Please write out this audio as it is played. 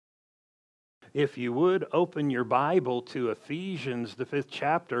if you would open your Bible to Ephesians, the 5th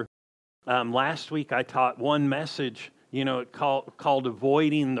chapter. Last week I taught one message, it called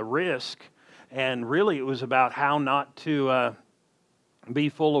Avoiding the Risk. And really it was about how not to be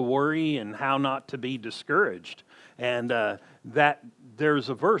full of worry and how not to be discouraged. And that there's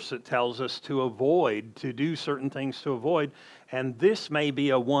a verse that tells us to do certain things to avoid. And this may be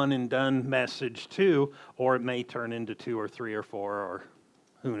a one and done message too, or it may turn into 2 or 3 or 4, or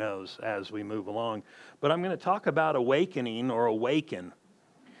who knows as we move along. But I'm going to talk about awakening or awaken.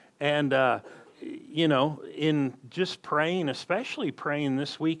 And, in just praying, especially praying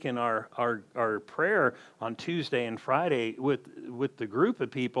this week in our prayer on Tuesday and Friday with the group of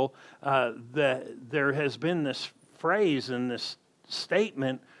people, there has been this phrase and this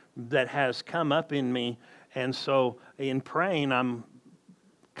statement that has come up in me. And so in praying, I'm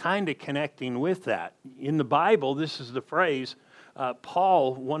kind of connecting with that. In the Bible, this is the phrase,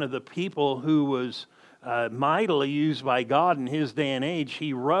 Paul, one of the people who was mightily used by God in his day and age,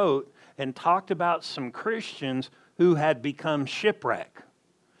 he wrote and talked about some Christians who had become shipwrecked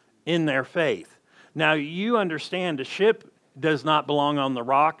in their faith. Now, you understand a ship does not belong on the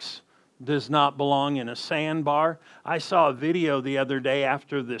rocks, does not belong in a sandbar. I saw a video the other day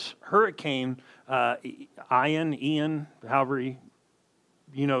after this hurricane, Ian, however you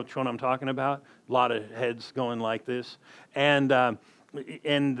know which one I'm talking about. A lot of heads going like this. And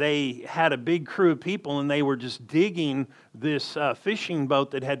they had a big crew of people, and they were just digging this fishing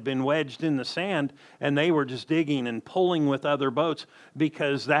boat that had been wedged in the sand, and they were just digging and pulling with other boats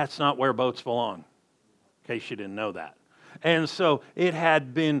because that's not where boats belong, in case you didn't know that. And so it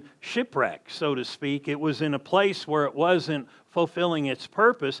had been shipwrecked, so to speak. It was in a place where it wasn't fulfilling its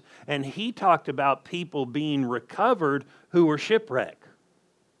purpose, and he talked about people being recovered who were shipwrecked.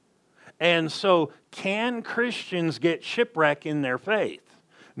 And so can Christians get shipwrecked in their faith?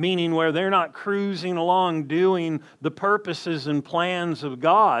 Meaning where they're not cruising along doing the purposes and plans of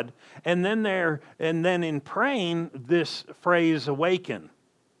God, and then in praying, this phrase awaken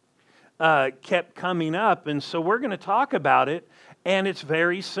kept coming up. And so we're going to talk about it, and it's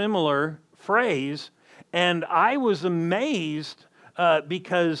very similar phrase. And I was amazed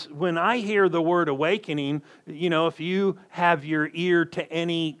because when I hear the word awakening, if you have your ear to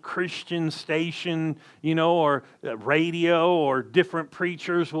any Christian station, or radio, or different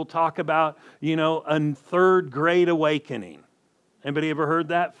preachers will talk about, a third great awakening. Anybody ever heard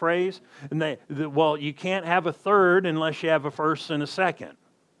that phrase? And you can't have a third unless you have a first and a second.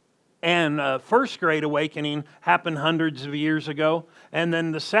 And first great awakening happened hundreds of years ago. And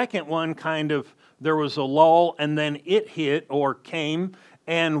then the second one there was a lull, and then it hit or came.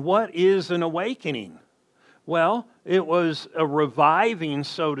 And what is an awakening? Well, it was a reviving,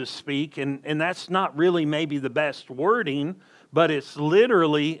 so to speak. And that's not really maybe the best wording, but it's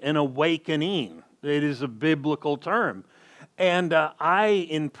literally an awakening. It is a biblical term. And I,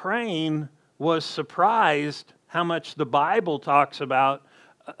 in praying, was surprised how much the Bible talks about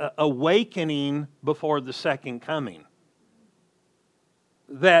awakening before the second coming.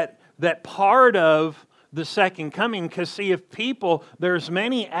 That part of the second coming, because see, there's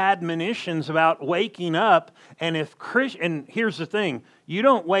many admonitions about waking up, and and here's the thing, you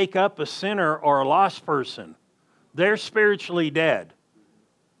don't wake up a sinner or a lost person. They're spiritually dead.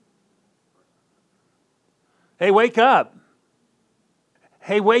 Hey, wake up.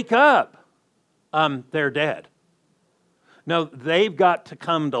 Hey, wake up. They're dead. No, they've got to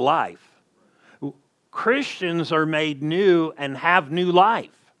come to life. Christians are made new and have new life.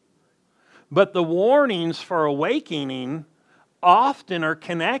 But the warnings for awakening often are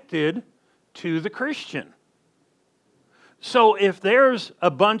connected to the Christian. So if there's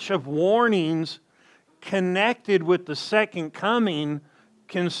a bunch of warnings connected with the second coming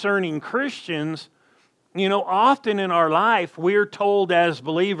concerning Christians, often in our life we're told as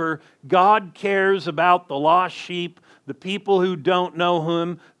believer, God cares about the lost sheep, the people who don't know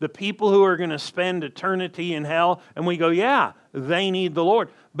Him, the people who are going to spend eternity in hell. And we go, yeah, they need the Lord.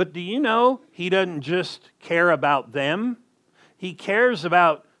 But do you know He doesn't just care about them? He cares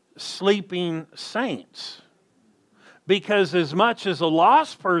about sleeping saints. Because as much as a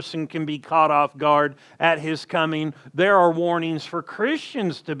lost person can be caught off guard at His coming, there are warnings for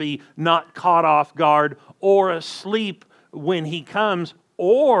Christians to be not caught off guard or asleep when He comes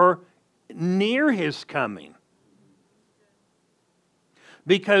or near His coming.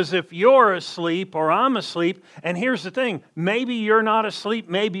 Because if you're asleep or I'm asleep, and here's the thing, maybe you're not asleep,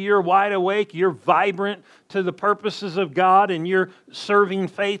 maybe you're wide awake, you're vibrant to the purposes of God and you're serving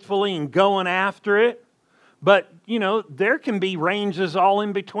faithfully and going after it. But, there can be ranges all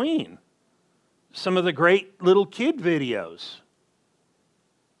in between. Some of the great little kid videos.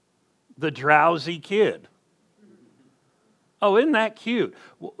 The drowsy kid. Oh, isn't that cute?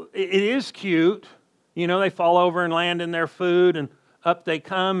 Well, it is cute. You know, they fall over and land in their food, and up they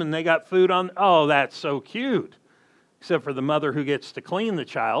come, and they got food on. Oh, that's so cute. Except for the mother who gets to clean the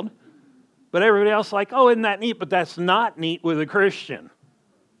child. But everybody else like, oh, isn't that neat? But that's not neat with a Christian.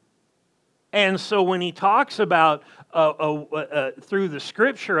 And so when he talks about, through the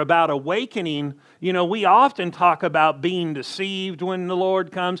Scripture, about awakening, you know, we often talk about being deceived when the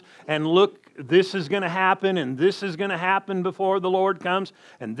Lord comes, and look, this is going to happen, and this is going to happen before the Lord comes,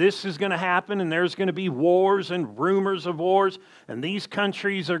 and this is going to happen, and there's going to be wars and rumors of wars, and these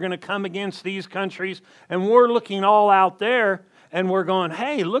countries are going to come against these countries, and we're looking all out there, and we're going,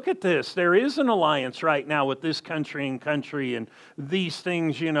 hey, look at this. There is an alliance right now with this country and these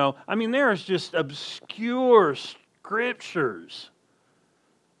things, you know. I mean, there's just obscure scriptures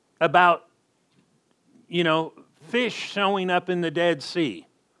about, you know, fish showing up in the Dead Sea.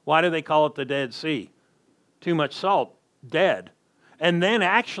 Why do they call it the Dead Sea? Too much salt, dead. And then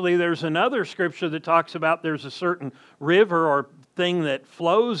actually there's another scripture that talks about there's a certain river or thing that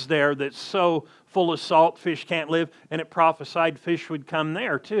flows there that's so full of salt, fish can't live, and it prophesied fish would come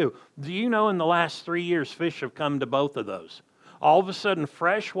there too. Do you know in the last 3 years, fish have come to both of those? All of a sudden,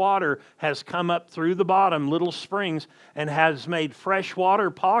 fresh water has come up through the bottom, little springs, and has made freshwater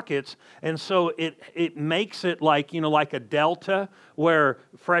pockets, and so it makes it like, you know, like a delta where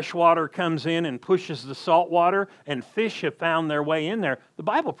fresh water comes in and pushes the salt water, and fish have found their way in there. The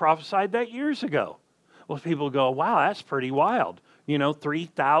Bible prophesied that years ago. Well, people go, wow, that's pretty wild. You know,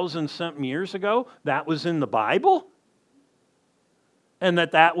 3,000 something years ago, that was in the Bible? And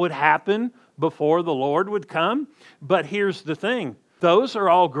that would happen before the Lord would come? But here's the thing. Those are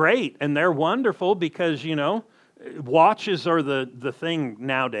all great, and they're wonderful because, you know, watches are the thing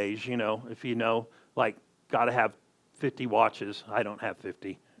nowadays, you know, if you know, like, got to have 50 watches. I don't have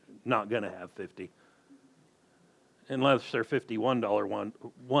 50. Not going to have 50. Unless they're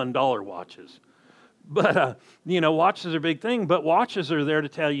 $51 watches. But, you know, watches are a big thing, but watches are there to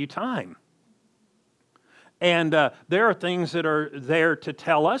tell you time. And there are things that are there to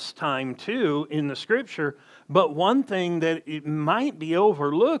tell us time, too, in the Scripture. But one thing that it might be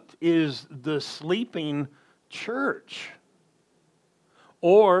overlooked is the sleeping church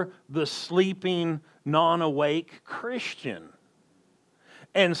or the sleeping, non-awake Christian.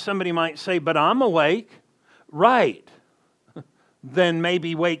 And somebody might say, but I'm awake. Right. Then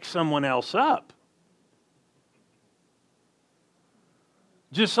maybe wake someone else up.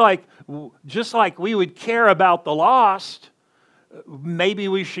 Just like we would care about the lost, maybe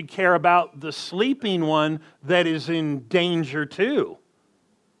we should care about the sleeping one that is in danger too.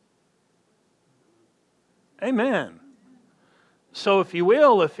 Amen. So if you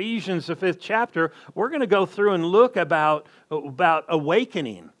will, Ephesians, the 5th chapter, we're going to go through and look about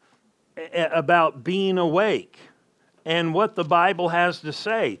awakening, about being awake, and what the Bible has to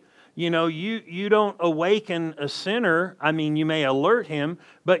say. You know, you don't awaken a sinner. I mean, you may alert him,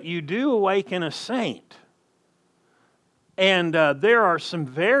 but you do awaken a saint. And there are some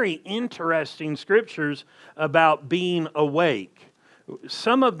very interesting scriptures about being awake.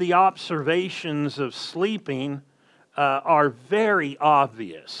 Some of the observations of sleeping are very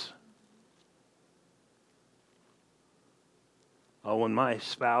obvious. Oh, when my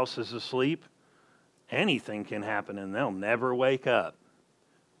spouse is asleep, anything can happen and they'll never wake up.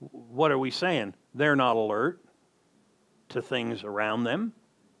 What are we saying? They're not alert to things around them.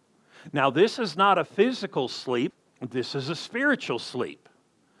 Now, this is not a physical sleep. This is a spiritual sleep.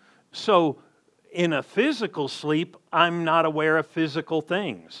 So, in a physical sleep, I'm not aware of physical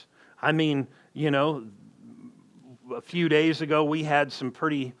things. I mean, you know, a few days ago, we had some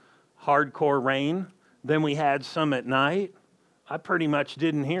pretty hardcore rain. Then we had some at night. I pretty much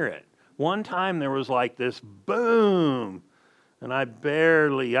didn't hear it. One time there was like this boom. And I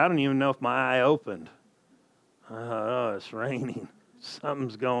don't even know if my eye opened. Oh, it's raining.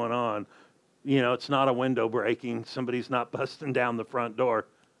 Something's going on. You know, it's not a window breaking. Somebody's not busting down the front door.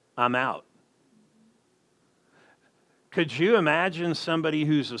 I'm out. Could you imagine somebody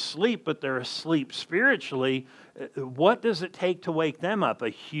who's asleep, but they're asleep spiritually? What does it take to wake them up? A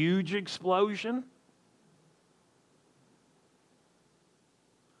huge explosion?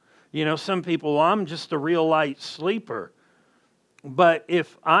 You know, some people, well, I'm just a real light sleeper. But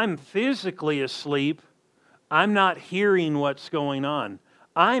if I'm physically asleep, I'm not hearing what's going on.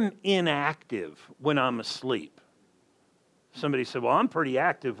 I'm inactive when I'm asleep. Somebody said, well, I'm pretty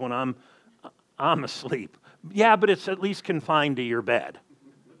active when I'm asleep. Yeah, but it's at least confined to your bed.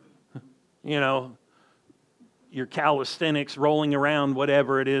 You know, your calisthenics, rolling around,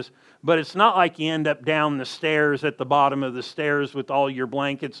 whatever it is. But it's not like you end up down the stairs at the bottom of the stairs with all your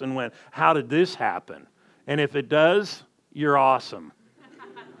blankets and went, how did this happen? And if it does, you're awesome.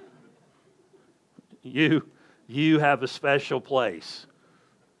 You have a special place.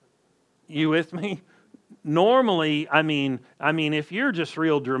 You with me? Normally, I mean, if you're just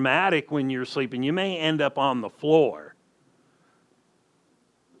real dramatic when you're sleeping, you may end up on the floor.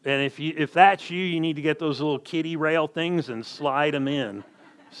 And if that's you, you need to get those little kiddie rail things and slide them in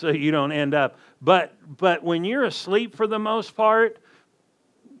so you don't end up. But when you're asleep for the most part,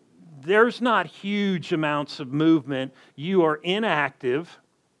 there's not huge amounts of movement. You are inactive.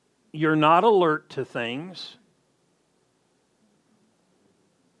 You're not alert to things.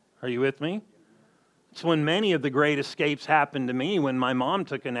 Are you with me? It's when many of the great escapes happened to me. When my mom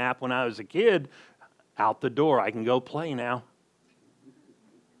took a nap when I was a kid, out the door, I can go play now.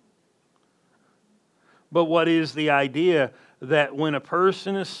 But what is the idea? That when a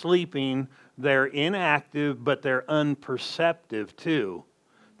person is sleeping, they're inactive, but they're unperceptive too,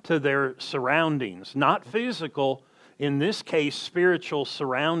 to their surroundings. Not physical, in this case, spiritual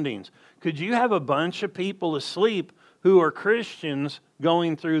surroundings. Could you have a bunch of people asleep who are Christians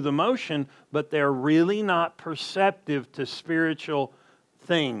going through the motion, but they're really not perceptive to spiritual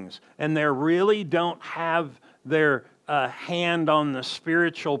things, and they really don't have their hand on the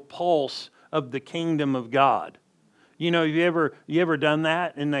spiritual pulse of the kingdom of God? You know, you ever done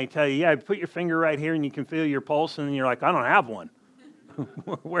that? And they tell you, yeah, put your finger right here and you can feel your pulse, and then you're like, I don't have one.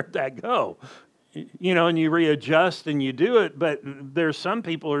 Where'd that go? You know, and you readjust and you do it, but there's some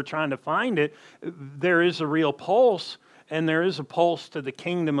people who are trying to find it. There is a real pulse, and there is a pulse to the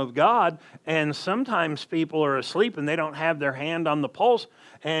kingdom of God, and sometimes people are asleep and they don't have their hand on the pulse.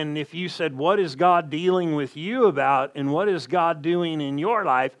 And if you said, what is God dealing with you about, and what is God doing in your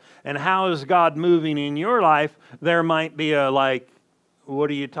life, and how is God moving in your life, there might be a like, what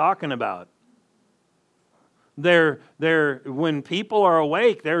are you talking about? When people are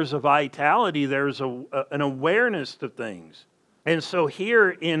awake, there's a vitality, there's an awareness to things. And so here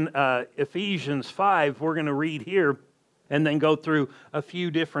in Ephesians 5, we're going to read here and then go through a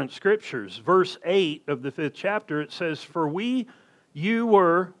few different scriptures. Verse 8 of the 5th chapter, it says, For we,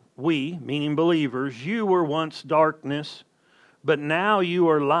 meaning believers, you were once darkness, but now you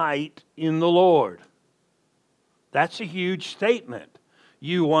are light in the Lord. That's a huge statement.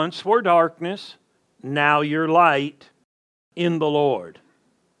 You once were darkness, now you're light in the Lord.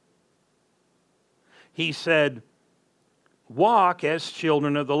 He said, walk as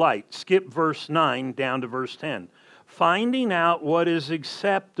children of the light. Skip verse 9 down to verse 10. Finding out what is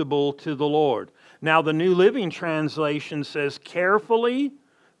acceptable to the Lord. Now the New Living Translation says, carefully,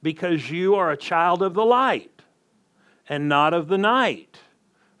 because you are a child of the light and not of the night.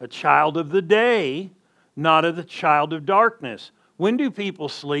 A child of the day, not of the child of darkness. When do people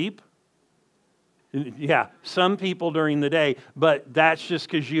sleep? Yeah, some people during the day, but that's just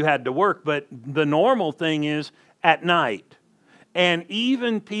because you had to work. But the normal thing is at night. And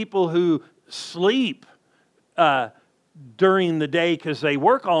even people who sleep during the day because they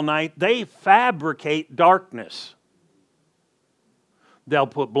work all night, they fabricate darkness. They'll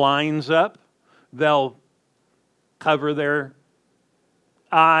put blinds up. They'll cover their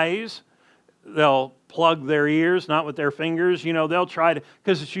eyes. They'll plug their ears, not with their fingers. You know, they'll try to,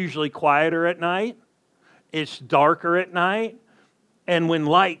 because it's usually quieter at night. It's darker at night. And when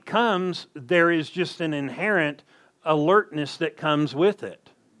light comes, there is just an inherent alertness that comes with it.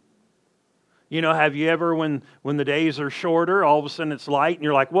 You know, have you ever, when the days are shorter, all of a sudden it's light and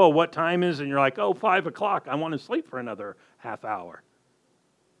you're like, whoa, what time is it? And you're like, 5 o'clock. I want to sleep for another half hour.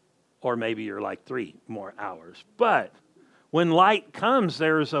 Or maybe you're like 3 more hours. But when light comes,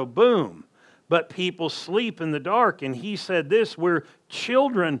 there's a boom. But people sleep in the dark. And he said this, we're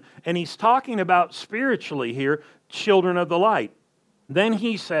children, and he's talking about spiritually here, children of the light. Then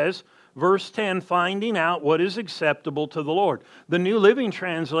he says, verse 10, finding out what is acceptable to the Lord. The New Living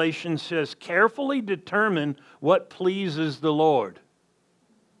Translation says, carefully determine what pleases the Lord.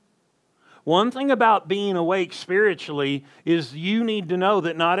 One thing about being awake spiritually is you need to know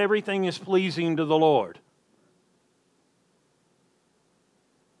that not everything is pleasing to the Lord.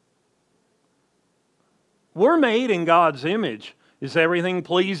 We're made in God's image. Is everything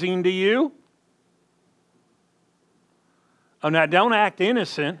pleasing to you? Oh, now don't act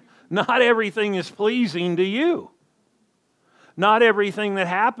innocent. Not everything is pleasing to you. Not everything that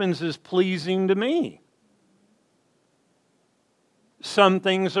happens is pleasing to me. Some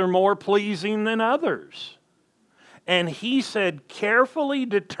things are more pleasing than others. And he said, carefully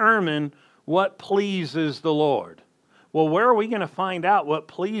determine what pleases the Lord. Well, where are we going to find out what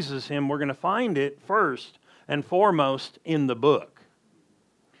pleases him? We're going to find it first. and foremost in the book.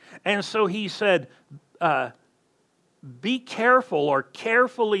 And so he said, be careful or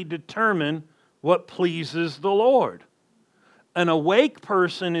carefully determine what pleases the Lord. An awake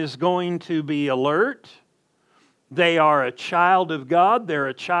person is going to be alert. They are a child of God. They're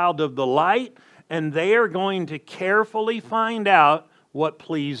a child of the light. And they are going to carefully find out what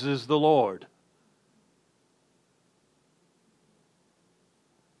pleases the Lord.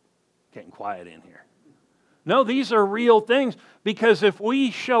 Getting quiet in here. No, these are real things. Because if we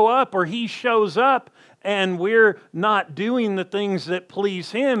show up or he shows up and we're not doing the things that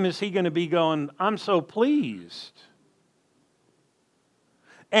please him, is he going to be going, I'm so pleased?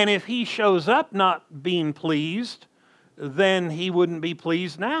 And if he shows up not being pleased, then he wouldn't be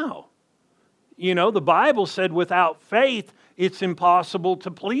pleased now. You know, the Bible said without faith, it's impossible to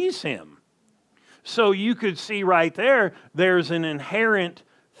please him. So you could see right there, there's an inherent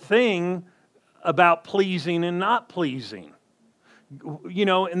thing about pleasing and not pleasing. You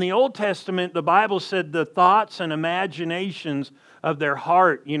know, in the Old Testament, the Bible said the thoughts and imaginations of their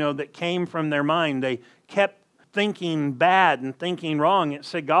heart, you know, that came from their mind, they kept thinking bad and thinking wrong. It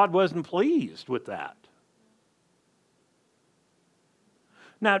said God wasn't pleased with that.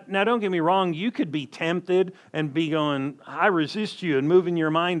 Now, don't get me wrong, you could be tempted and be going, I resist you, and moving your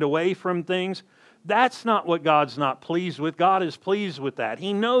mind away from things. That's not what God's not pleased with. God is pleased with that.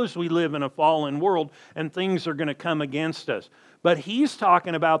 He knows we live in a fallen world and things are going to come against us. But he's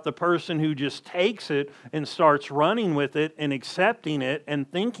talking about the person who just takes it and starts running with it and accepting it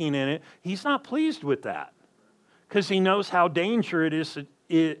and thinking in it. He's not pleased with that because he knows how dangerous it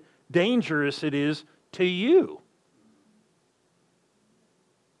is to you.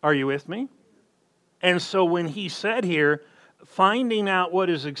 Are you with me? And so when he said here, finding out what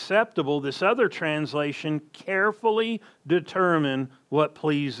is acceptable, this other translation, carefully determine what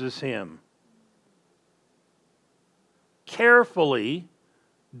pleases him. Carefully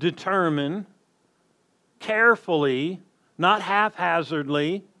determine, carefully, not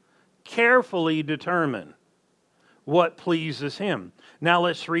haphazardly, carefully determine what pleases him. Now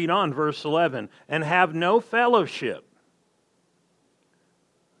let's read on, verse 11. And have no fellowship.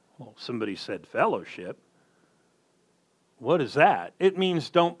 Well, somebody said fellowship. What is that? It means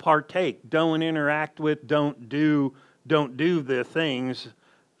don't partake, don't interact with, don't do the things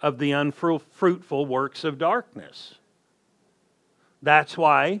of the unfruitful works of darkness. That's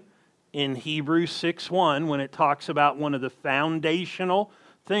why in Hebrews 6:1, when it talks about one of the foundational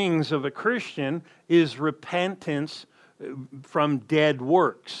things of a Christian is repentance from dead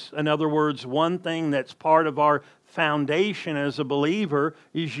works. In other words, one thing that's part of our foundation as a believer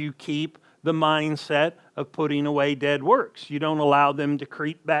is you keep the mindset of putting away dead works. You don't allow them to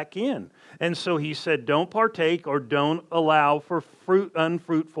creep back in. And so he said, don't partake or don't allow for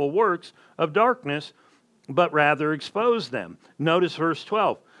unfruitful works of darkness, but rather expose them. Notice verse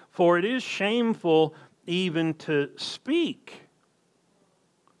 12. For it is shameful even to speak.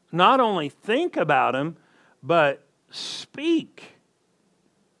 Not only think about them, but speak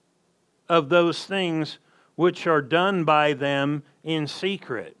of those things which are done by them in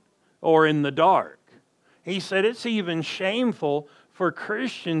secret or in the dark. He said it's even shameful for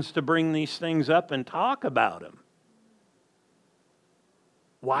Christians to bring these things up and talk about them.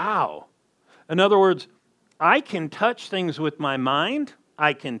 Wow. In other words, I can touch things with my mind,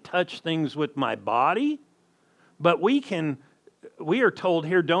 I can touch things with my body, but we are told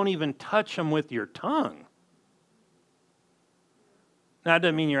here, don't even touch them with your tongue. Now, that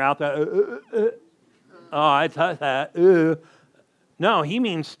doesn't mean you're out there, oh, I touch that. No, he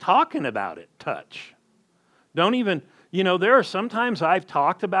means talking about it, touch. Don't even, there are sometimes I've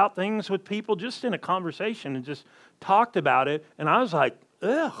talked about things with people just in a conversation and just talked about it, and I was like,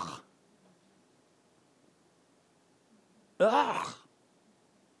 ugh.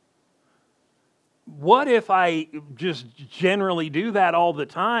 What if I just generally do that all the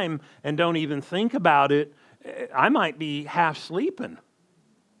time and don't even think about it? I might be half sleeping.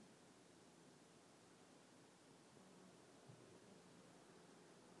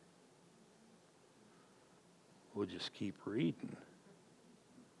 We'll just keep reading.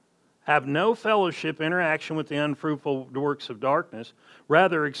 Have no fellowship, interaction with the unfruitful works of darkness.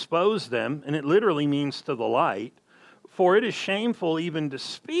 Rather expose them, and it literally means to the light. For it is shameful even to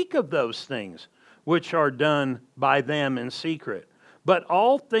speak of those things which are done by them in secret. But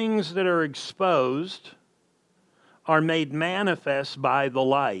all things that are exposed are made manifest by the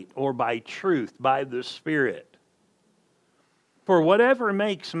light, or by truth, by the Spirit. For whatever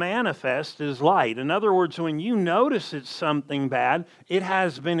makes manifest is light. In other words, when you notice it's something bad, it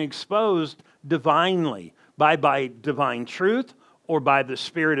has been exposed divinely, by divine truth or by the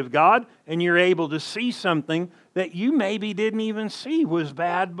Spirit of God, and you're able to see something that you maybe didn't even see was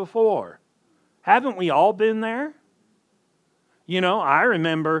bad before. Haven't we all been there? You know, I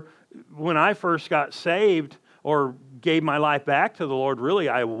remember when I first got saved or gave my life back to the Lord, really,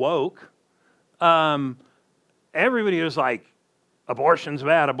 I awoke. Everybody was like, abortion's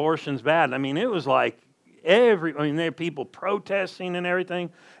bad, abortion's bad. I mean, it was like there were people protesting and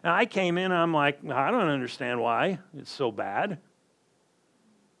everything. And I came in and I'm like, I don't understand why it's so bad.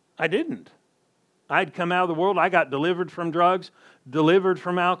 I didn't. I'd come out of the world. I got delivered from drugs, delivered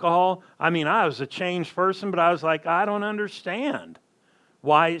from alcohol. I mean, I was a changed person, but I was like, I don't understand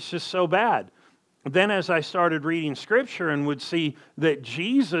why it's just so bad. Then as I started reading Scripture and would see that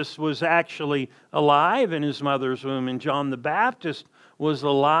Jesus was actually alive in his mother's womb, and John the Baptist was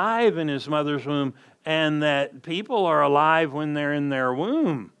alive in his mother's womb, and that people are alive when they're in their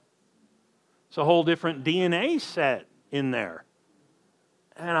womb. It's a whole different DNA set in there.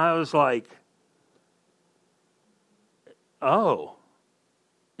 And I was like, oh,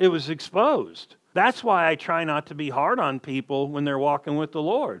 it was exposed. That's why I try not to be hard on people when they're walking with the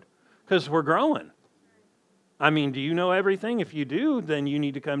Lord, because we're growing. I mean, do you know everything? If you do, then you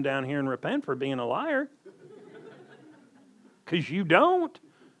need to come down here and repent for being a liar. Because you don't.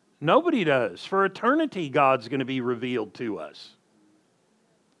 Nobody does. For eternity, God's going to be revealed to us.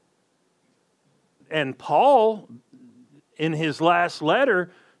 And Paul, in his last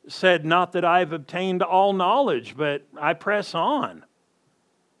letter, said, not that I've obtained all knowledge, but I press on.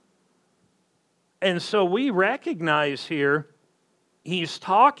 And so we recognize here, he's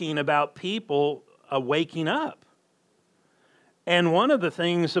talking about people waking up. And one of the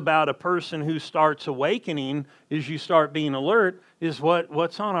things about a person who starts awakening is you start being alert is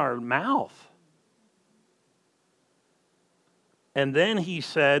what's on our mouth. And then he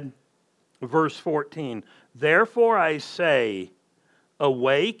said, verse 14, therefore I say,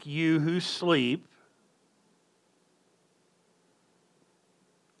 awake you who sleep,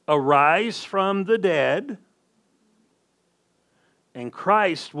 arise from the dead, and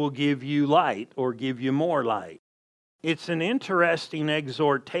Christ will give you light, or give you more light. It's an interesting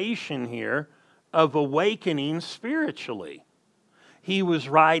exhortation here of awakening spiritually. He was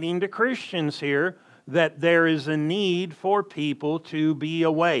writing to Christians here that there is a need for people to be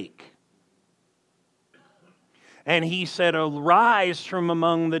awake. And he said, arise from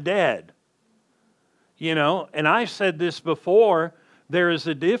among the dead. You know, and I've said this before, there is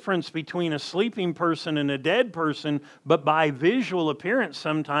a difference between a sleeping person and a dead person, but by visual appearance,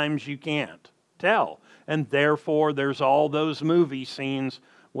 sometimes you can't tell. And therefore, there's all those movie scenes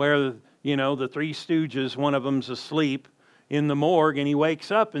where, you know, the Three Stooges, one of them's asleep in the morgue, and he wakes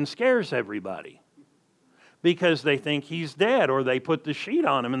up and scares everybody because they think he's dead, or they put the sheet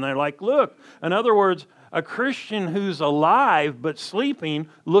on him, and they're like, look. In other words, a Christian who's alive but sleeping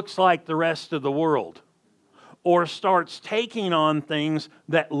looks like the rest of the world, or starts taking on things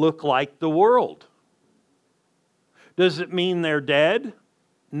that look like the world. Does it mean they're dead?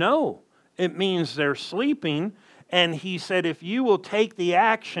 No. It means they're sleeping. And he said, if you will take the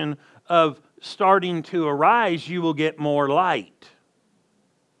action of starting to arise, you will get more light.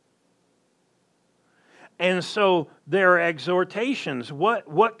 And so there are exhortations.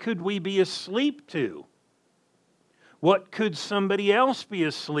 What could we be asleep to? What could somebody else be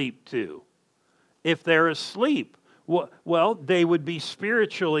asleep to? If they're asleep, well, they would be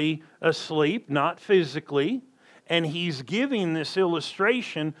spiritually asleep, not physically. And he's giving this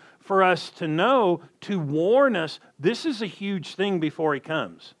illustration for us to know, to warn us, this is a huge thing before he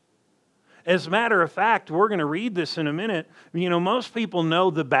comes. As a matter of fact, we're going to read this in a minute. You know, most people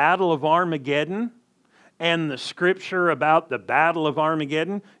know the Battle of Armageddon and the scripture about the Battle of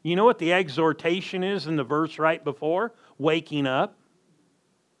Armageddon. You know what the exhortation is in the verse right before? Waking up.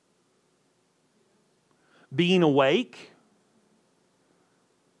 Being awake.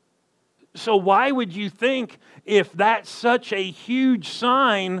 So why would you think, if that's such a huge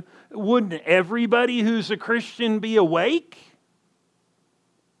sign, wouldn't everybody who's a Christian be awake?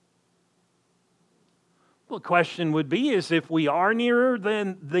 Well, the question would be, is if we are nearer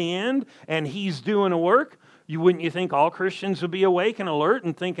than the end and he's doing a work, wouldn't you think all Christians would be awake and alert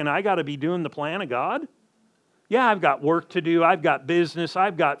and thinking, I got to be doing the plan of God? Yeah, I've got work to do, I've got business,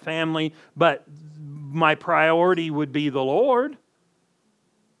 I've got family, but my priority would be the Lord.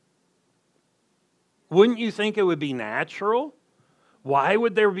 Wouldn't you think it would be natural? Why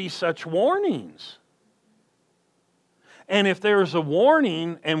would there be such warnings? And if there's a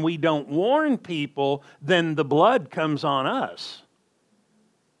warning and we don't warn people, then the blood comes on us.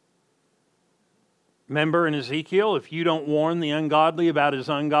 Remember in Ezekiel, if you don't warn the ungodly about his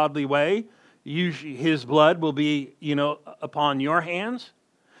ungodly way, His blood will be, upon your hands.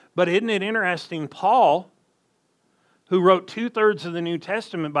 But isn't it interesting, Paul, who wrote 2/3 of the New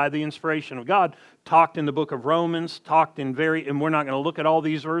Testament by the inspiration of God, talked in the book of Romans, and we're not going to look at all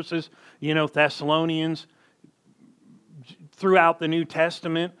these verses, Thessalonians, throughout the New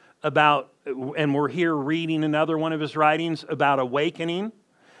Testament about, and we're here reading another one of his writings about awakening.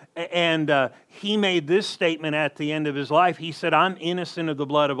 And he made this statement at the end of his life. He said, I'm innocent of the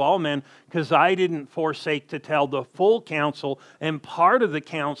blood of all men because I didn't forsake to tell the full counsel. And part of the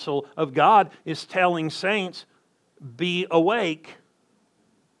counsel of God is telling saints, be awake.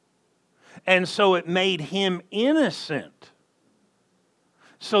 And so it made him innocent.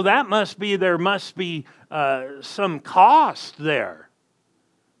 So there must be some cost there.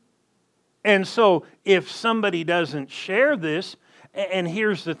 And so if somebody doesn't share this, and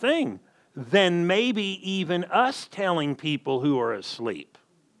here's the thing, then maybe even us telling people who are asleep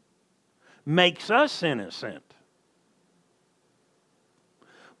makes us innocent.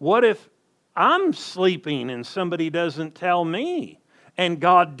 What if I'm sleeping and somebody doesn't tell me, and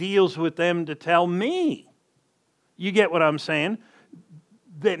God deals with them to tell me? You get what I'm saying?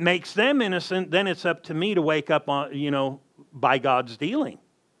 That makes them innocent, then it's up to me to wake up on, by God's dealing.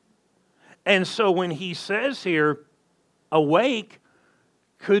 And so when he says here, awake,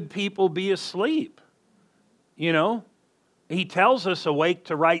 could people be asleep? He tells us awake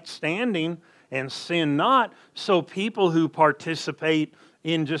to right standing and sin not. So people who participate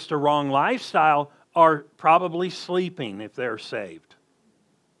in just a wrong lifestyle are probably sleeping if they're saved.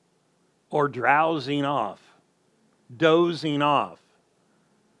 Or drowsing off, dozing off.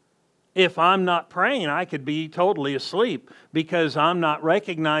 If I'm not praying, I could be totally asleep because I'm not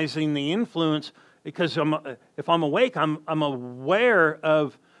recognizing the influence. Because if I'm awake, I'm aware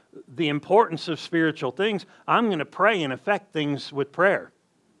of the importance of spiritual things. I'm going to pray and affect things with prayer.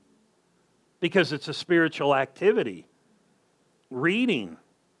 Because it's a spiritual activity. Reading,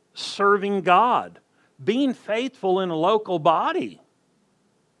 serving God, being faithful in a local body.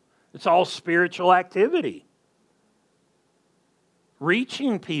 It's all spiritual activity.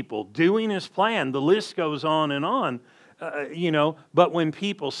 Reaching people, doing His plan, the list goes on and on. But when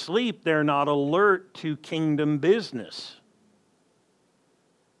people sleep, they're not alert to kingdom business.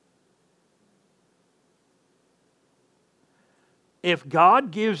 If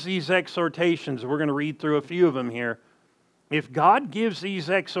God gives these exhortations, we're going to read through a few of them here. If God gives these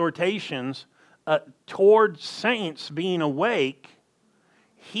exhortations toward saints being awake,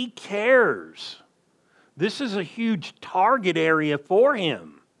 He cares. This is a huge target area for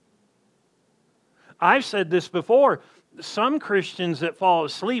Him. I've said this before. Some Christians that fall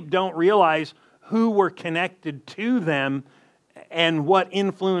asleep don't realize who were connected to them and what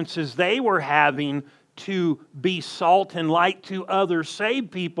influences they were having to be salt and light to other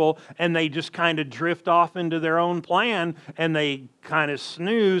saved people, and they just kind of drift off into their own plan and they kind of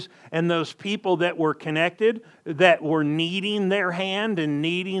snooze. And those people that were connected, that were needing their hand and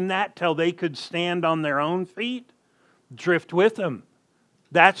needing that till they could stand on their own feet, drift with them.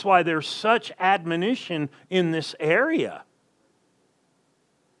 That's why there's such admonition in this area.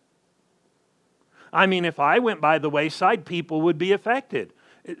 I mean, if I went by the wayside, people would be affected.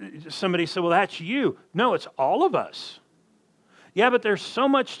 Somebody said, well, that's you. No, it's all of us. Yeah, but there's so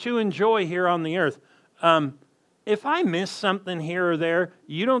much to enjoy here on the earth. If I miss something here or there,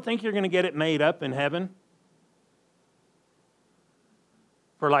 you don't think you're going to get it made up in heaven?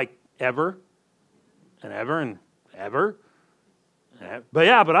 For like ever and ever and ever? But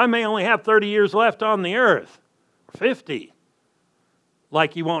I may only have 30 years left on the earth, or 50.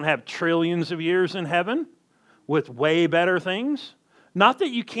 Like you won't have trillions of years in heaven with way better things? Not that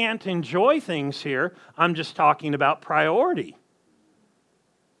you can't enjoy things here. I'm just talking about priority.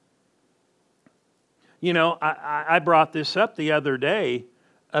 I brought this up the other day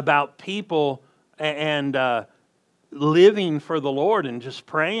about people and living for the Lord and just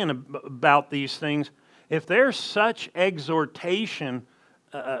praying about these things. If there's such exhortation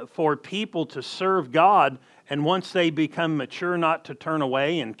for people to serve God, and once they become mature not to turn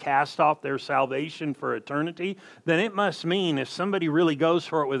away and cast off their salvation for eternity, then it must mean if somebody really goes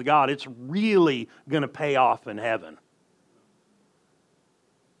for it with God, it's really going to pay off in heaven.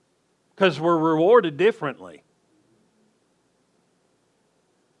 Because we're rewarded differently.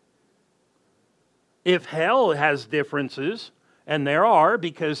 If hell has differences, and there are,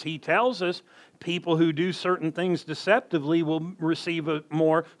 because He tells us people who do certain things deceptively will receive a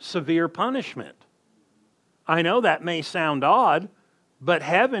more severe punishment. I know that may sound odd, but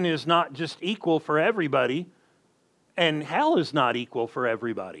heaven is not just equal for everybody, and hell is not equal for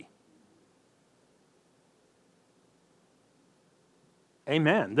everybody.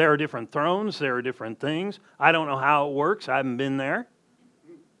 Amen. There are different thrones. There are different things. I don't know how it works. I haven't been there.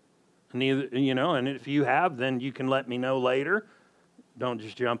 Neither, and if you have, then you can let me know later. Don't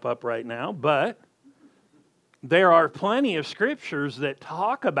just jump up right now. But there are plenty of scriptures that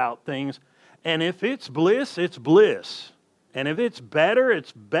talk about things, and if it's bliss, it's bliss. And if it's better,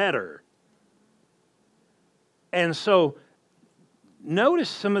 it's better. And so, notice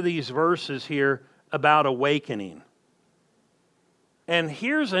some of these verses here about awakening. And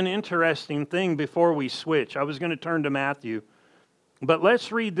here's an interesting thing before we switch. I was going to turn to Matthew, but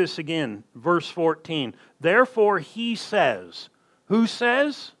let's read this again. Verse 14. Therefore he says. Who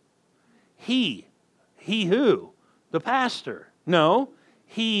says? He. He who? The pastor. No,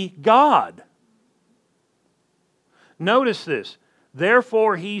 he, God. Notice this.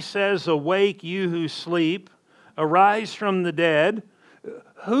 Therefore he says, awake you who sleep, arise from the dead.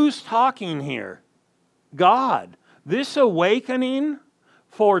 Who's talking here? God. This awakening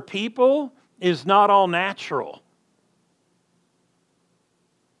for people is not all natural.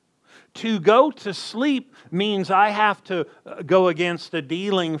 To go to sleep means I have to go against a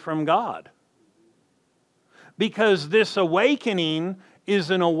dealing from God. Because this awakening is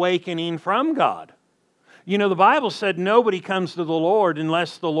an awakening from God. The Bible said nobody comes to the Lord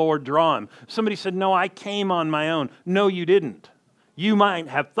unless the Lord draw him. Somebody said, no, I came on my own. No, you didn't. You might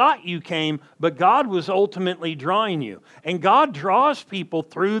have thought you came, but God was ultimately drawing you. And God draws people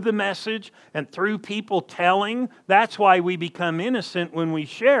through the message and through people telling. That's why we become innocent when we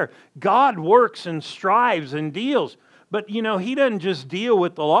share. God works and strives and deals. But, He doesn't just deal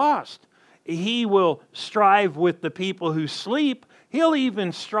with the lost. He will strive with the people who sleep. He'll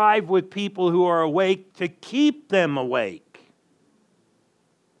even strive with people who are awake to keep them awake.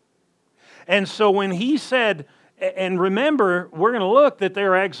 And so when he said, and remember, we're going to look that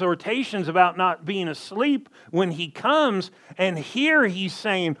there are exhortations about not being asleep when he comes. And here he's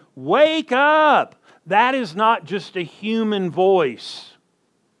saying, wake up. That is not just a human voice.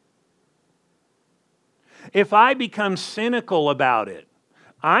 If I become cynical about it,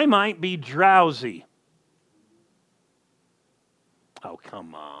 I might be drowsy. Oh,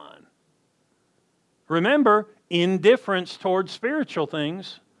 come on. Remember, indifference towards spiritual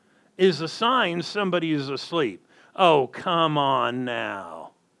things is a sign somebody is asleep. Oh, come on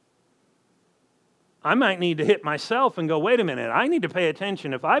now. I might need to hit myself and go, wait a minute, I need to pay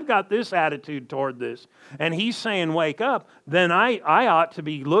attention. If I've got this attitude toward this, and he's saying wake up, then I ought to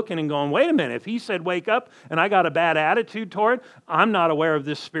be looking and going, wait a minute, if he said wake up and I got a bad attitude toward it, I'm not aware of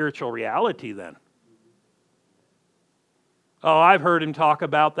this spiritual reality then. Oh, I've heard him talk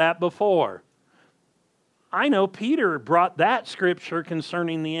about that before. I know Peter brought that scripture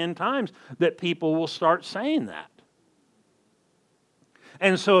concerning the end times, that people will start saying that.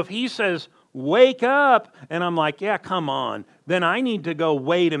 And so if he says, wake up, and I'm like, yeah, come on, then I need to go,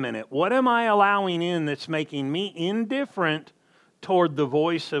 wait a minute, what am I allowing in that's making me indifferent toward the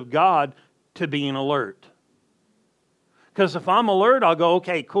voice of God to being alert? Because if I'm alert, I'll go,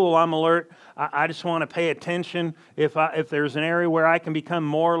 okay, cool, I'm alert. I just want to pay attention. If there's an area where I can become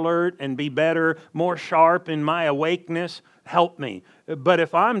more alert and be better, more sharp in my awakeness, help me. But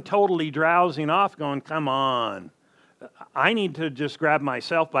if I'm totally drowsing off going, come on, I need to just grab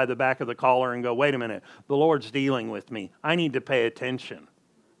myself by the back of the collar and go, wait a minute, the Lord's dealing with me. I need to pay attention.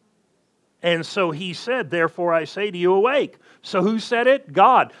 And so he said, therefore I say to you, awake. So who said it?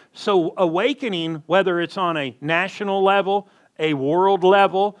 God. So awakening, whether it's on a national level, a world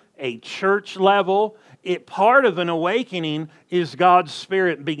level, a church level, part of an awakening is God's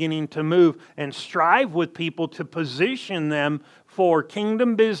Spirit beginning to move and strive with people to position them for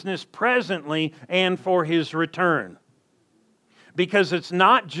kingdom business presently and for His return. Because it's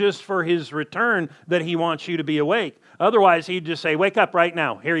not just for His return that He wants you to be awake. Otherwise, He'd just say, wake up right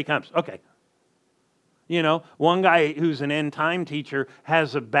now. Here He comes. Okay. One guy who's an end time teacher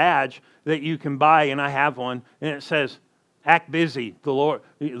has a badge that you can buy, and I have one, and it says, act busy, the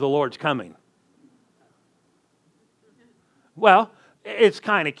Lord's coming. Well, it's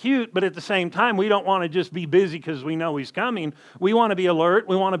kind of cute, but at the same time, we don't want to just be busy because we know He's coming. We want to be alert.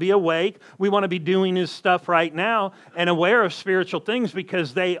 We want to be awake. We want to be doing His stuff right now and aware of spiritual things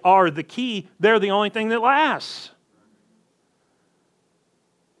because they are the key. They're the only thing that lasts.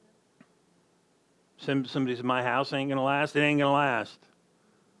 Somebody said, my house ain't going to last. It ain't going to last.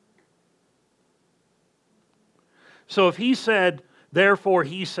 So if he said, therefore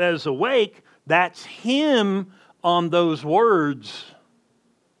he says awake, that's him on those words.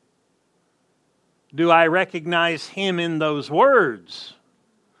 Do I recognize him in those words?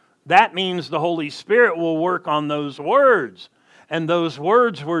 That means the Holy Spirit will work on those words. And those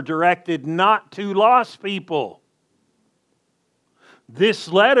words were directed not to lost people. This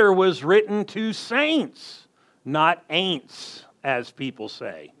letter was written to saints, not ain'ts, as people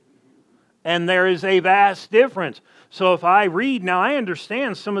say. And there is a vast difference. So if I read, now I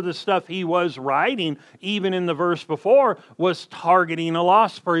understand some of the stuff he was writing, even in the verse before, was targeting a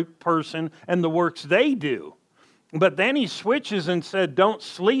lost person and the works they do. But then he switches and said, don't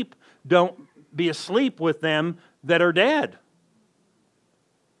be asleep with them that are dead.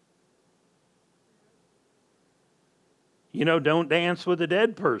 Don't dance with a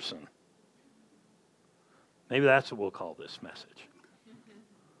dead person. Maybe that's what we'll call this message.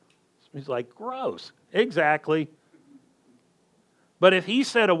 He's like, gross. Exactly. But if he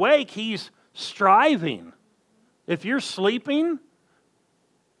said awake, he's striving. If you're sleeping,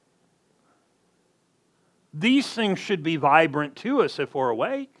 these things should be vibrant to us if we're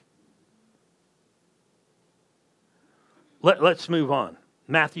awake. Let's move on.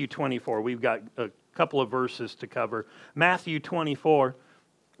 Matthew 24. We've got a couple of verses to cover. Matthew 24,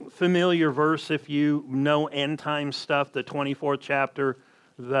 familiar verse if you know end time stuff, the 24th chapter,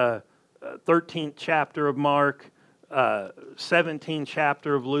 the 13th chapter of Mark, 17th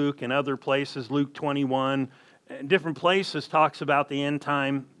chapter of Luke, and other places, Luke 21, different places talks about the end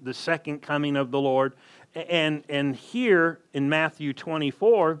time, the second coming of the Lord. And here in Matthew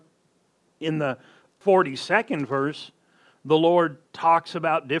 24, in the 42nd verse, the Lord talks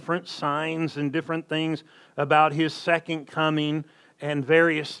about different signs and different things about His second coming and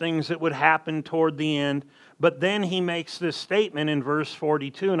various things that would happen toward the end. But then He makes this statement in verse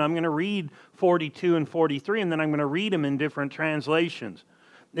 42, and I'm going to read 42 and 43, and then I'm going to read them in different translations.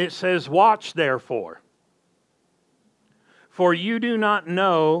 It says, "Watch therefore, for you do not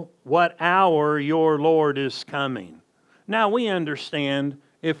know what hour your Lord is coming." Now we understand,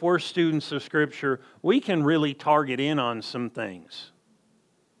 if we're students of Scripture, we can really target in on some things.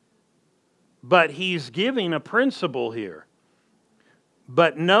 But He's giving a principle here.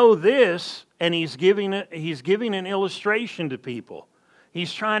 But know this, and He's giving an illustration to people.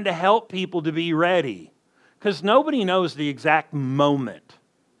 He's trying to help people to be ready. Because nobody knows the exact moment.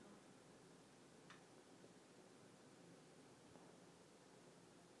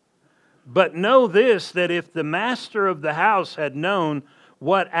 But know this, that if the master of the house had known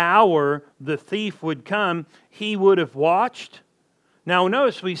what hour the thief would come, he would have watched. Now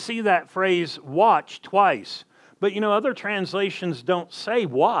notice we see that phrase watch twice. But other translations don't say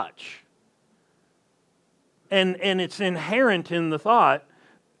watch. And it's inherent in the thought,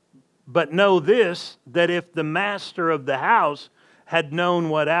 but know this, that if the master of the house had known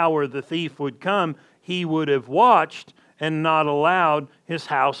what hour the thief would come, he would have watched and not allowed his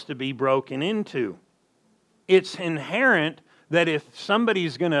house to be broken into. It's inherent that if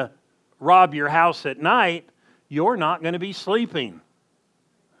somebody's going to rob your house at night, you're not going to be sleeping.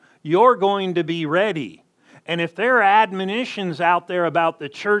 You're going to be ready. And if there are admonitions out there about the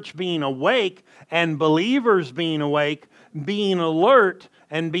church being awake and believers being awake, being alert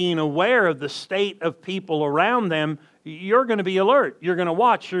and being aware of the state of people around them, you're going to be alert. You're going to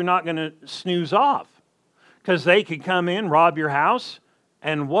watch. You're not going to snooze off. Because they could come in, rob your house,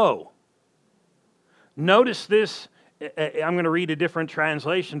 and whoa. Notice this. I'm going to read a different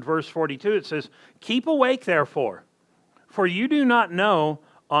translation. Verse 42, it says, "Keep awake, therefore, for you do not know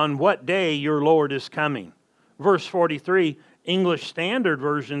on what day your Lord is coming." Verse 43, English Standard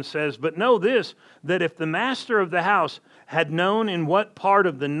Version says, "But know this, that if the master of the house had known in what part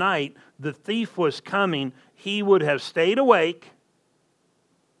of the night the thief was coming, he would have stayed awake."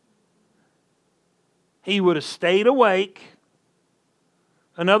 He would have stayed awake.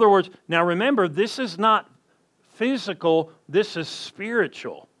 In other words, now remember, this is not physical, this is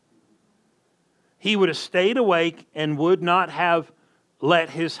spiritual. He would have stayed awake and would not have let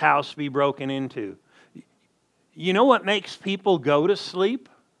his house be broken into. You know what makes people go to sleep?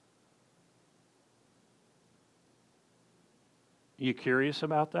 You curious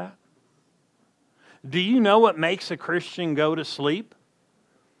about that? Do you know what makes a Christian go to sleep?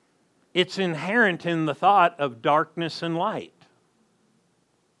 It's inherent in the thought of darkness and light.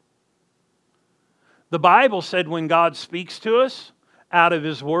 The Bible said when God speaks to us, out of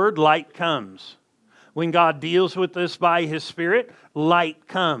His Word, light comes. When God deals with us by His Spirit, light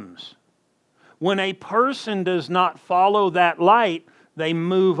comes. When a person does not follow that light, they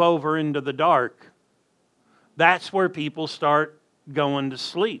move over into the dark. That's where people start going to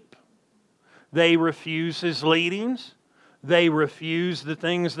sleep. They refuse His leadings. They refuse the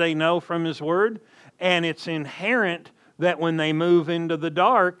things they know from His Word. And it's inherent that when they move into the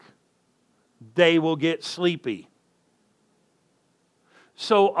dark, they will get sleepy.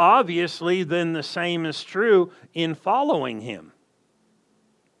 So obviously, then the same is true in following Him.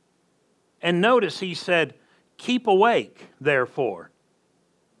 And notice He said, "Keep awake, therefore."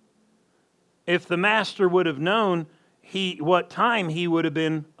 if the master would have known what time he would have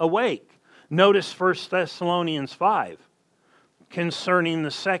been awake. Notice 1 Thessalonians 5 concerning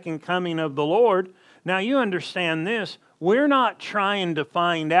the second coming of the Lord. Now you understand this. We're not trying to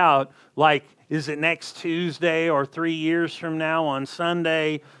find out, like, is it next Tuesday or 3 years from now on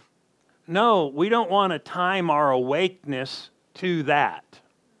Sunday? No, we don't want to time our awakeness to that.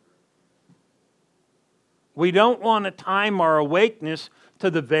 We don't want to time our awakeness to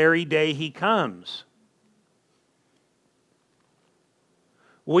the very day He comes.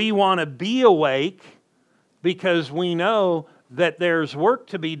 We want to be awake because we know that there's work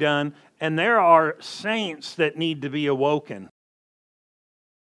to be done and there are saints that need to be awoken.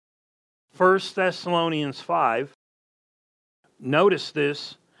 1 Thessalonians 5, notice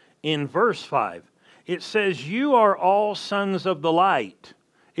this in verse 5. It says, you are all sons of the light.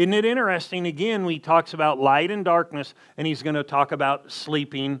 Isn't it interesting? Again, he talks about light and darkness, and he's going to talk about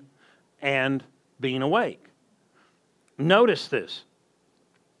sleeping and being awake. Notice this.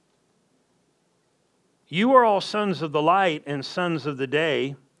 You are all sons of the light and sons of the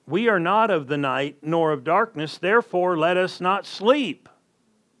day. We are not of the night nor of darkness. Therefore, let us not sleep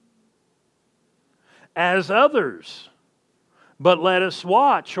as others, but let us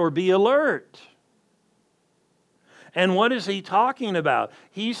watch or be alert. And what is he talking about?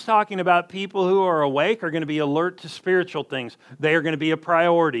 He's talking about people who are awake are going to be alert to spiritual things. They are going to be a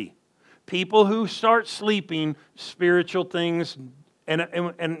priority. People who start sleeping, spiritual things.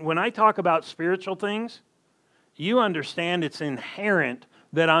 And when I talk about spiritual things, you understand it's inherent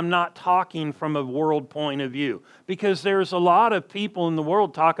that I'm not talking from a world point of view. Because there's a lot of people in the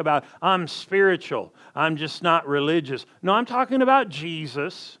world talk about, I'm spiritual, I'm just not religious. No, I'm talking about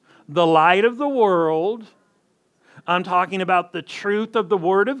Jesus, the light of the world. I'm talking about the truth of the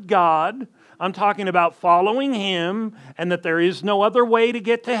Word of God. I'm talking about following Him and that there is no other way to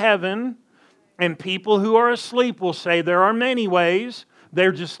get to heaven. And people who are asleep will say there are many ways.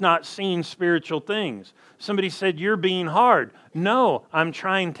 They're just not seeing spiritual things. Somebody said, you're being hard. No, I'm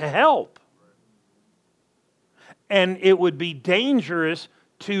trying to help. And it would be dangerous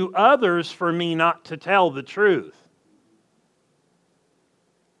to others for me not to tell the truth.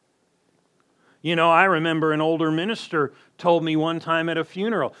 You know, I remember an older minister told me one time at a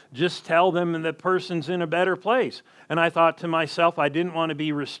funeral, just tell them the person's in a better place. And I thought to myself, I didn't want to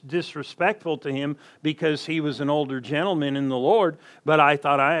be disrespectful to him because he was an older gentleman in the Lord, but I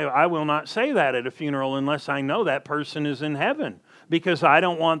thought I will not say that at a funeral unless I know that person is in heaven. Because I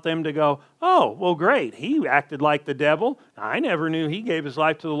don't want them to go, oh, well, great, he acted like the devil. I never knew he gave his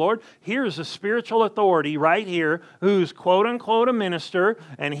life to the Lord. Here's a spiritual authority right here who's quote-unquote a minister,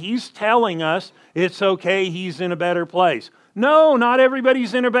 and he's telling us it's okay, he's in a better place. No, not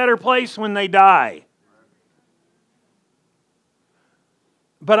everybody's in a better place when they die.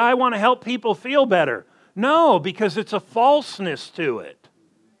 But I want to help people feel better. No, because it's a falseness to it.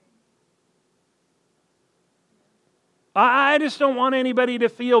 I just don't want anybody to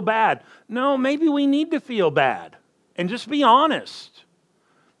feel bad. No, maybe we need to feel bad. And just be honest.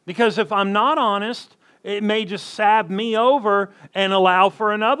 Because if I'm not honest, it may just sab me over and allow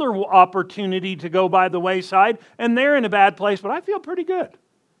for another opportunity to go by the wayside. And they're in a bad place, but I feel pretty good.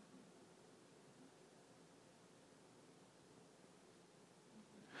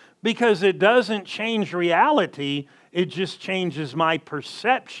 Because it doesn't change reality, it just changes my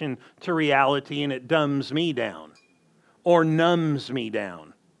perception to reality and it dumbs me down. Or numbs me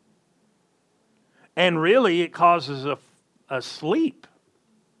down. And really it causes a sleep.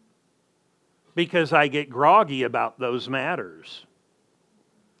 Because I get groggy about those matters.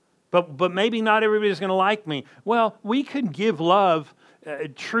 But maybe not everybody's going to like me. Well, we could give love,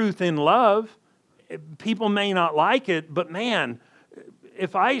 truth in love. People may not like it, but man,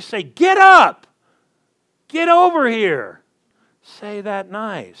 if I say, get up, get over here, say that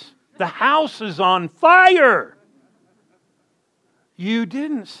nice. The house is on fire. You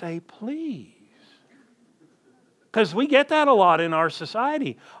didn't say please. Because we get that a lot in our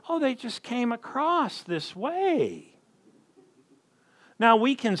society. Oh, they just came across this way. Now,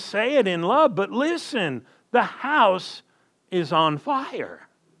 we can say it in love, but listen, the house is on fire.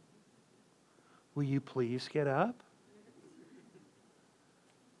 Will you please get up?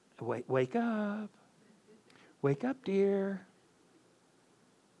 Wake up. Wake up, dear.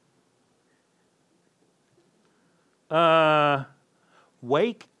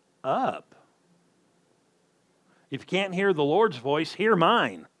 Wake up. If you can't hear the Lord's voice, hear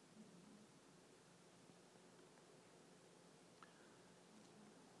mine.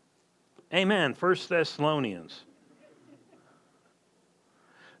 Amen. 1 Thessalonians.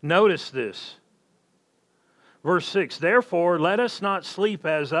 Notice this. Verse 6, therefore, let us not sleep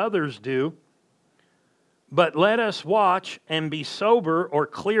as others do, But let us watch and be sober or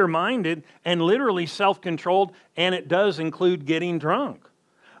clear-minded and literally self-controlled, and it does include getting drunk.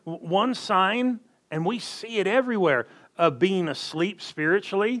 One sign, and we see it everywhere, of being asleep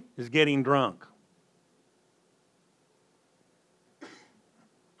spiritually is getting drunk.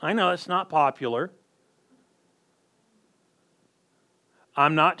 I know it's not popular.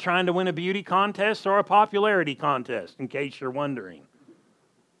 I'm not trying to win a beauty contest or a popularity contest, in case you're wondering.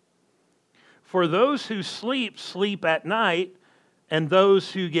 For those who sleep, sleep at night, and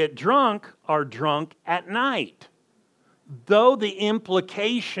those who get drunk are drunk at night. Though the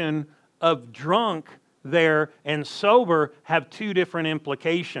implication of drunk there and sober have two different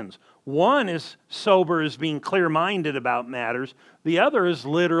implications. One is sober is being clear-minded about matters. The other is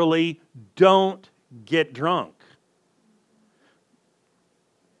literally don't get drunk.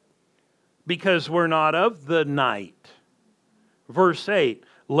 Because we're not of the night. Verse 8,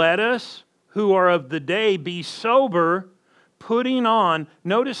 let us who are of the day be sober, putting on,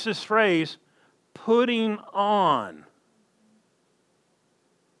 notice this phrase, putting on.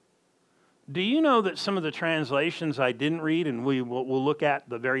 Do you know that some of the translations I didn't read, and we'll look at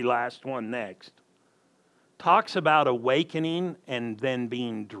the very last one next, talks about awakening and then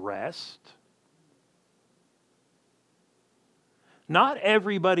being dressed? Not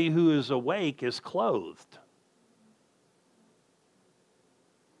everybody who is awake is clothed.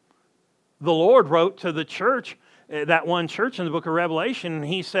 The Lord wrote to the church, that one church in the book of Revelation, and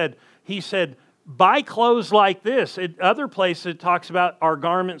He said, buy clothes like this. Other places it talks about our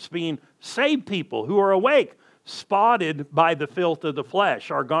garments being saved people who are awake, spotted by the filth of the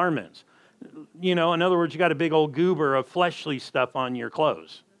flesh, our garments. You know, in other words, you got a big old goober of fleshly stuff on your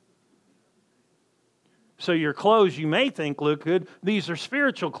clothes. So your clothes you may think look good. These are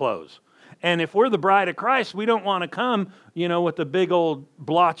spiritual clothes. And if we're the bride of Christ, we don't want to come, with a big old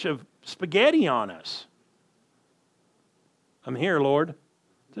blotch of spaghetti on us. I'm here, Lord.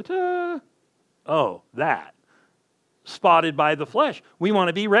 Ta-ta. Oh, that. Spotted by the flesh. We want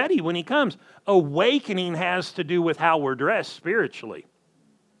to be ready when He comes. Awakening has to do with how we're dressed spiritually.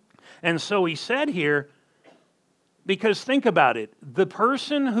 And so He said here, because think about it, the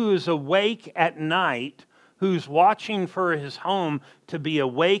person who is awake at night, who's watching for his home to be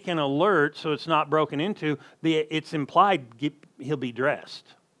awake and alert so it's not broken into, it's implied he'll be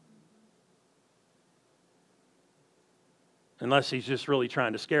dressed. Unless he's just really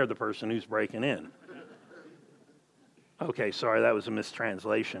trying to scare the person who's breaking in. Okay, sorry, that was a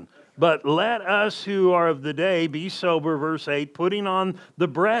mistranslation. But let us who are of the day be sober, verse 8, putting on the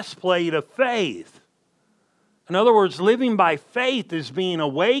breastplate of faith. In other words, living by faith is being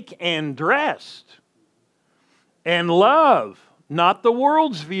awake and dressed. And love, not the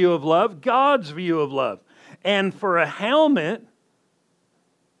world's view of love, God's view of love. And for a helmet,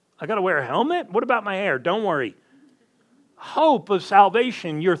 I got to wear a helmet? What about my hair? Don't worry. Hope of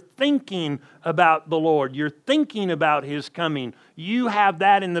salvation. You're thinking about the Lord. You're thinking about His coming. You have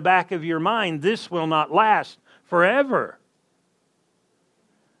that in the back of your mind. This will not last forever.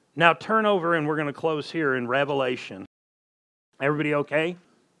 Now turn over and we're going to close here in Revelation. Everybody okay?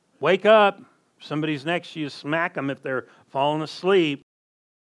 Wake up. Somebody's next to you, smack them if they're falling asleep.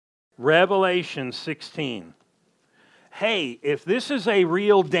 Revelation 16. Hey, if this is a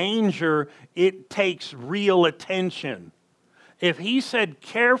real danger, it takes real attention. If He said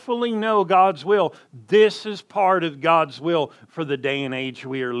carefully know God's will, this is part of God's will for the day and age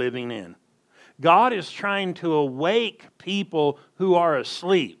we are living in. God is trying to awake people who are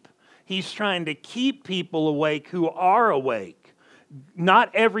asleep. He's trying to keep people awake who are awake.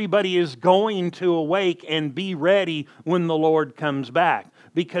 Not everybody is going to awake and be ready when the Lord comes back,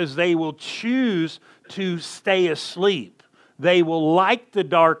 because they will choose to stay asleep. They will like the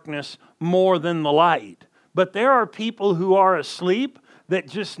darkness more than the light. But there are people who are asleep that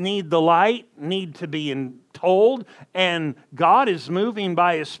just need the light, need to be told, and God is moving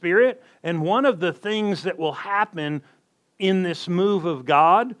by His Spirit. And one of the things that will happen in this move of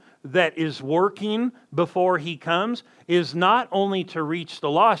God that is working before He comes is not only to reach the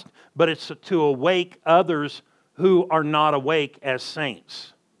lost, but it's to awake others who are not awake as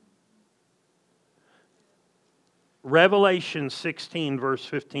saints. Revelation 16, verse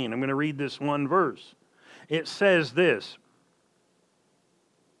 15. I'm going to read this one verse. It says this,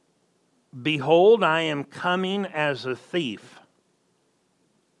 "Behold, I am coming as a thief."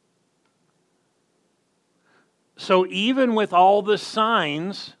 So even with all the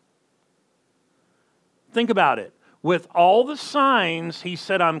signs, think about it. With all the signs, He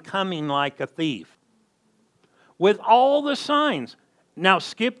said, I'm coming like a thief. With all the signs. Now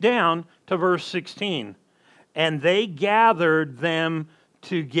skip down to verse 16. And they gathered them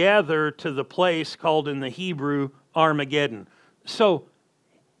together to the place called in the Hebrew Armageddon. So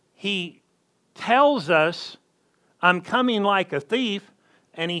he tells us, I'm coming like a thief,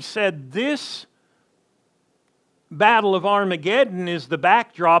 and he said this Battle of Armageddon is the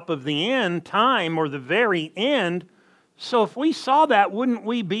backdrop of the end time, or the very end. So if we saw that, wouldn't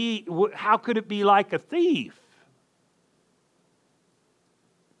we be, how could it be like a thief?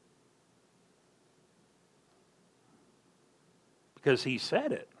 Because he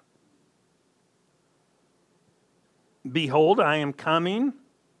said it. Behold, I am coming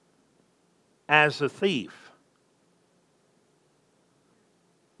as a thief.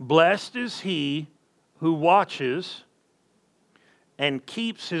 Blessed is he who watches and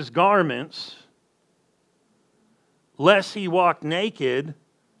keeps his garments, lest he walk naked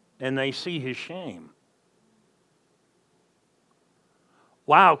and they see his shame.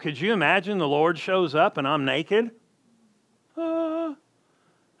 Wow, could you imagine the Lord shows up and I'm naked?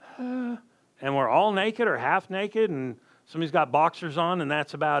 And we're all naked or half naked, and somebody's got boxers on and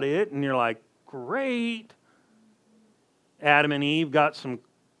that's about it, and you're like, great. Adam and Eve got some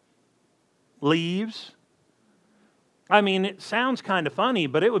leaves. I mean, it sounds kind of funny,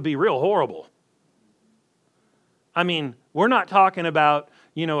 but it would be real horrible. I mean, we're not talking about,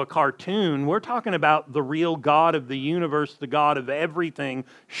 a cartoon. We're talking about the real God of the universe, the God of everything,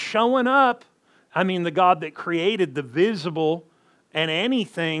 showing up. I mean, the God that created the visible and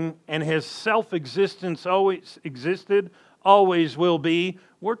anything, and his self-existence always existed, always will be.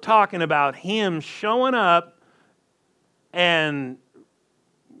 We're talking about him showing up and,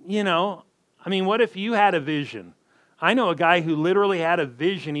 what if you had a vision? I know a guy who literally had a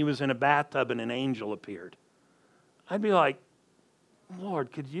vision. He was in a bathtub and an angel appeared. I'd be like,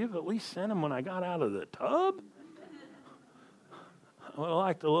 Lord, could you have at least sent him when I got out of the tub? Well,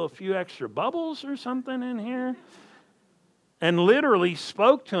 like a few extra bubbles or something in here. And literally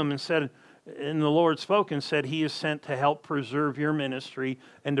spoke to him and said, and the Lord spoke and said, he is sent to help preserve your ministry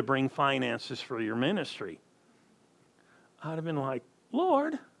and to bring finances for your ministry. I'd have been like,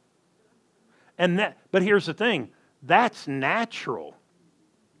 Lord. But here's the thing, that's natural.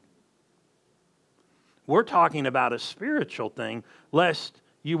 We're talking about a spiritual thing, lest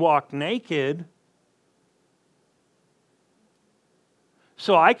you walk naked.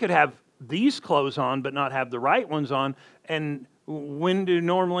 So I could have these clothes on but not have the right ones on. And when do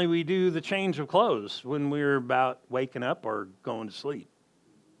normally we do the change of clothes? When we're about waking up or going to sleep.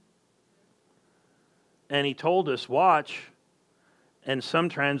 And he told us, watch. And some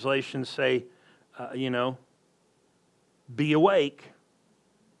translations say, be awake.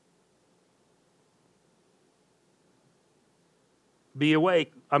 Be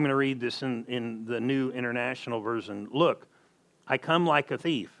awake. I'm going to read this in the New International Version. Look, I come like a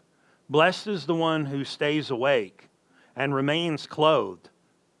thief. Blessed is the one who stays awake and remains clothed,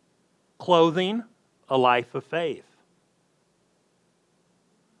 clothing a life of faith,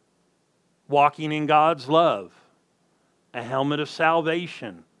 walking in God's love, a helmet of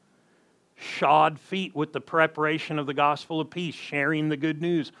salvation, shod feet with the preparation of the gospel of peace, sharing the good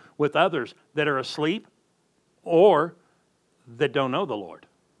news with others that are asleep or that don't know the Lord.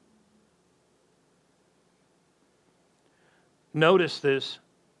 Notice this.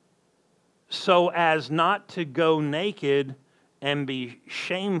 So as not to go naked and be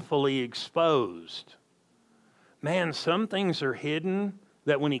shamefully exposed. Man, some things are hidden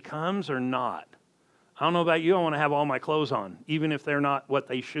that when he comes are not. I don't know about you, I want to have all my clothes on, even if they're not what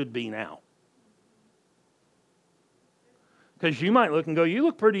they should be now. Because you might look and go, you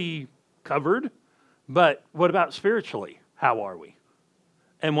look pretty covered, but what about spiritually? How are we?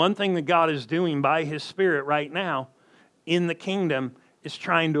 And one thing that God is doing by his Spirit right now in the kingdom is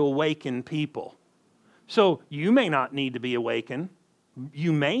trying to awaken people. So you may not need to be awakened.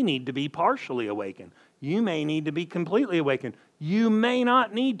 You may need to be partially awakened. You may need to be completely awakened. You may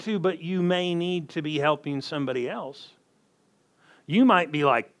not need to, but you may need to be helping somebody else. You might be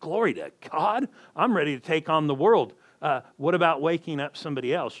like, glory to God, I'm ready to take on the world. What about waking up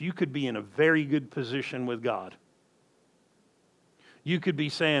somebody else? You could be in a very good position with God. You could be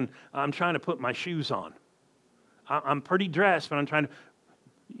saying, I'm trying to put my shoes on. I'm pretty dressed, but I'm trying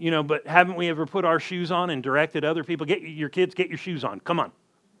to, but haven't we ever put our shoes on and directed other people, get your kids, get your shoes on, come on.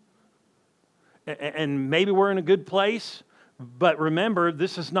 And maybe we're in a good place, but remember,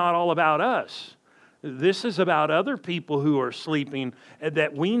 this is not all about us. This is about other people who are sleeping,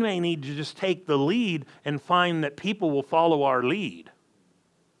 that we may need to just take the lead and find that people will follow our lead.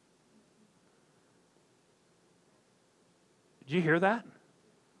 Did you hear that?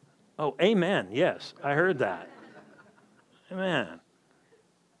 Oh, amen. Yes, I heard that. Amen.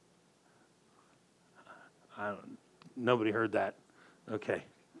 Nobody heard that. Okay.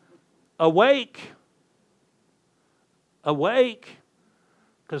 Awake. Awake.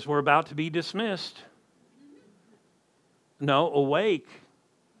 Because we're about to be dismissed. No, awake.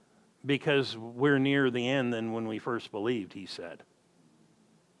 Because we're nearer the end than when we first believed, he said.